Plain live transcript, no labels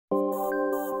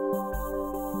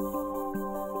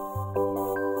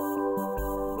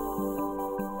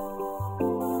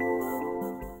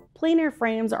Plein air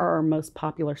frames are our most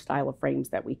popular style of frames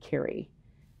that we carry.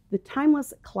 The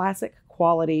timeless classic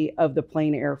quality of the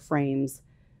plein aire frames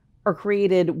are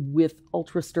created with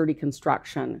ultra sturdy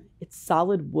construction. It's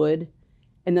solid wood,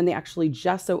 and then they actually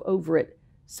gesso over it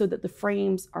so that the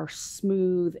frames are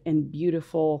smooth and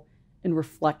beautiful and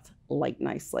reflect light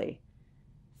nicely.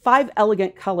 5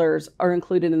 elegant colors are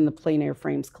included in the plein aire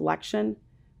frames collection.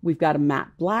 We've got a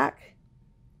matte black,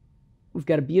 we've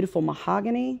got a beautiful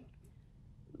mahogany,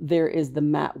 there is the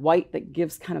matte white that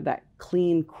gives kind of that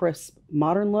clean, crisp,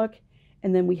 modern look,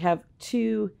 and then we have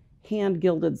 2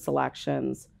 hand-gilded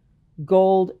selections,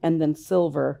 gold and then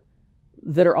silver,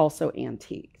 that are also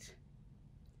antiqued.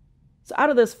 So out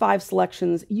of those 5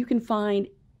 selections, you can find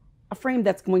a frame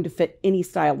that's going to fit any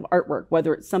style of artwork,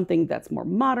 whether it's something that's more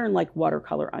modern like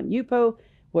watercolor on Yupo,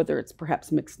 whether it's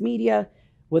perhaps mixed media,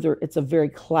 whether it's a very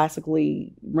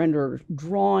classically rendered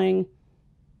drawing,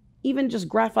 even just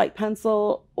graphite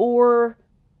pencil or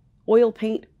oil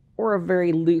paint or a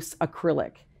very loose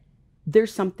acrylic.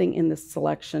 There's something in this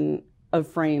selection of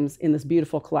frames in this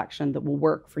beautiful collection that will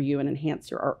work for you and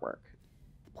enhance your artwork.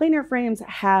 Plein aire frames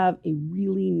have a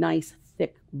really nice,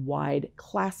 thick, wide,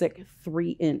 classic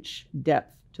 3-inch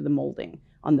depth to the molding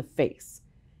on the face.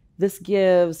 This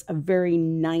gives a very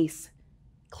nice,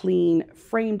 clean,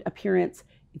 framed appearance.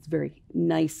 It's very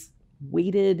nice,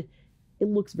 weighted. It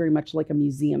looks very much like a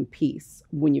museum piece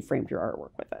when you framed your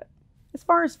artwork with it. As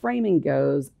far as framing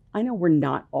goes, I know we're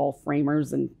not all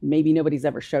framers and maybe nobody's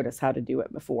ever showed us how to do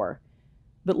it before,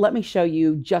 but let me show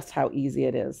you just how easy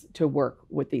it is to work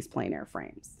with these plein aire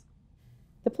frames.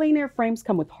 The plein aire frames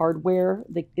come with hardware.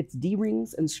 It's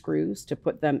D-rings and screws to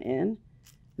put them in,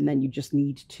 and then you just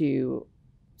need to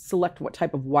select what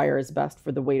type of wire is best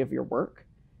for the weight of your work.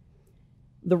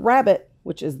 The rabbet,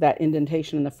 which is that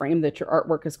indentation in the frame that your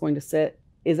artwork is going to sit,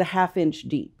 is a 1/2 inch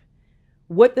deep.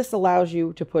 What this allows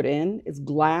you to put in is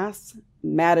glass,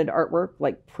 matted artwork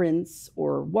like prints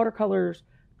or watercolors,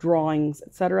 drawings,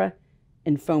 etc.,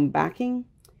 and foam backing.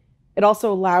 It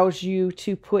also allows you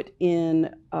to put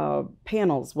in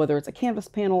panels, whether it's a canvas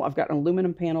panel, I've got an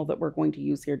aluminum panel that we're going to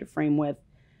use here to frame with,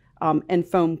 and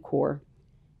foam core.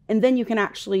 And then you can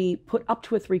actually put up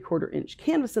to a 3/4 inch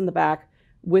canvas in the back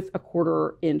with a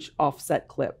 1/4 inch offset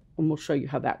clip. And we'll show you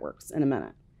how that works in a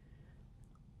minute.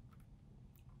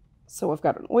 So I've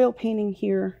got an oil painting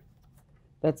here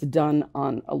that's done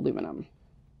on aluminum.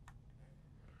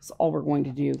 So all we're going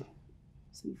to do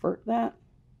is invert that,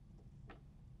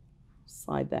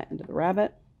 slide that into the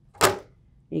rabbet. And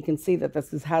you can see that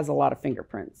this has a lot of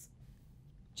fingerprints.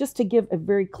 Just to give a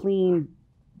very clean,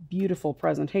 beautiful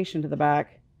presentation to the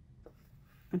back,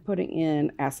 I'm putting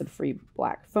in acid-free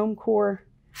black foam core.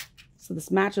 So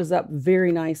this matches up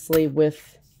very nicely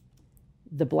with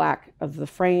the black of the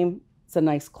frame. It's a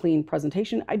nice clean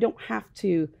presentation. I don't have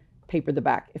to paper the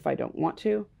back if I don't want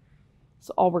to.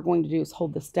 So all we're going to do is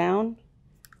hold this down.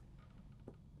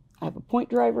 I have a point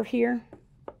driver here.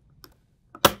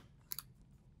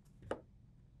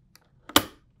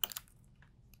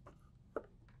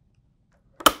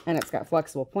 And it's got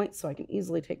flexible points, so I can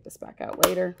easily take this back out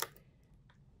later.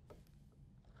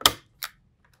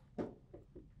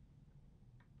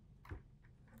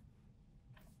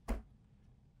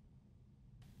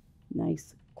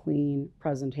 Nice, clean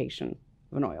presentation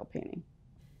of an oil painting.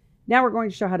 Now we're going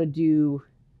to show how to do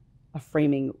a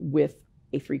framing with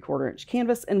a 3/4 inch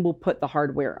canvas, and we'll put the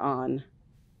hardware on.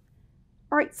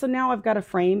 All right, so now I've got a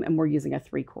frame and we're using a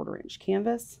 3/4 inch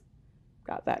canvas.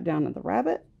 Got that down in the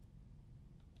rabbet.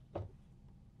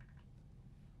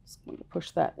 Just going to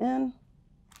push that in.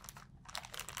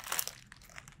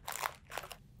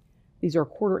 These are a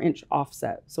 1/4 inch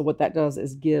offset. So what that does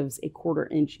is gives a 1/4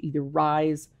 inch either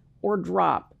rise or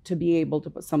drop to be able to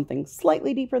put something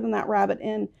slightly deeper than that rabbet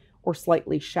in or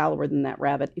slightly shallower than that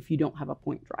rabbet if you don't have a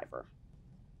point driver.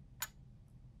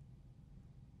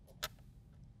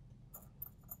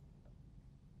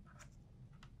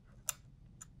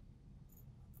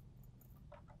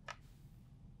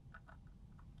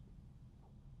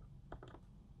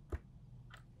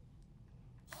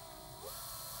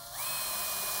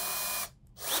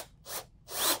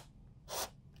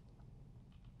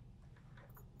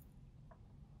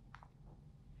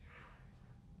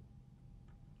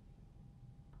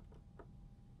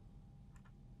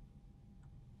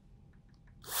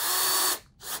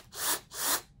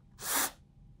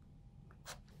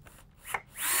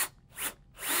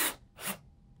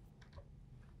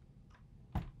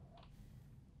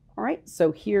 All right,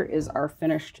 so here is our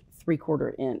finished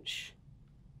 3/4 inch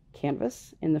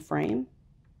canvas in the frame.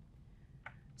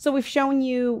 So we've shown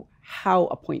you how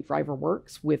a point driver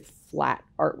works with flat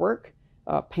artwork,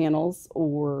 panels,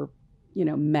 or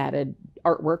matted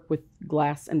artwork with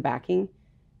glass and backing.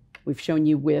 We've shown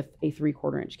you with a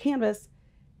 3/4 inch canvas.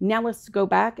 Now let's go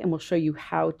back and we'll show you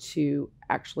how to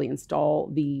actually install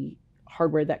the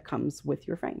hardware that comes with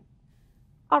your frame.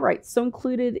 All right, so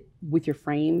included with your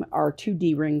frame are 2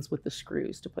 D-rings with the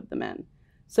screws to put them in.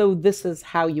 So this is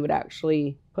how you would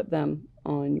actually put them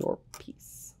on your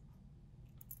piece.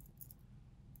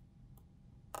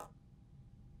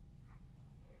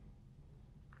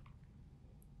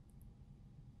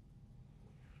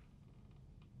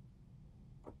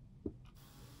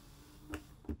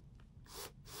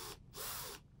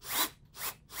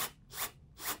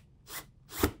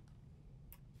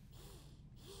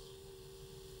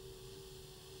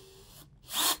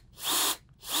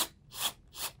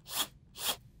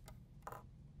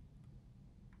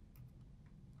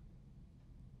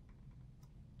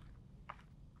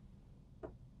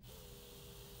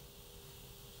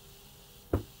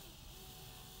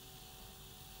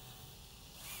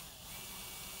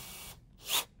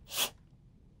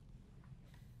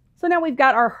 So now we've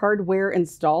got our hardware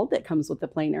installed that comes with the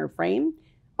Plein Aire frame.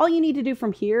 All you need to do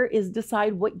from here is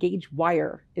decide what gauge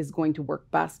wire is going to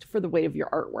work best for the weight of your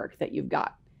artwork that you've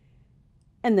got.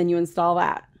 And then you install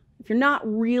that. If you're not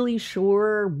really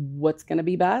sure what's going to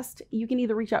be best, you can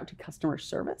either reach out to customer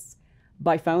service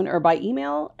by phone or by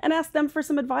email and ask them for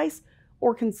some advice,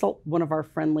 or consult one of our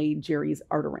friendly Jerry's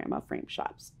Artarama frame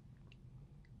shops.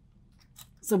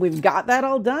 So we've got that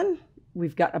all done.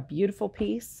 We've got a beautiful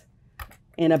piece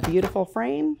in a beautiful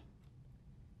frame,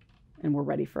 and we're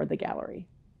ready for the gallery.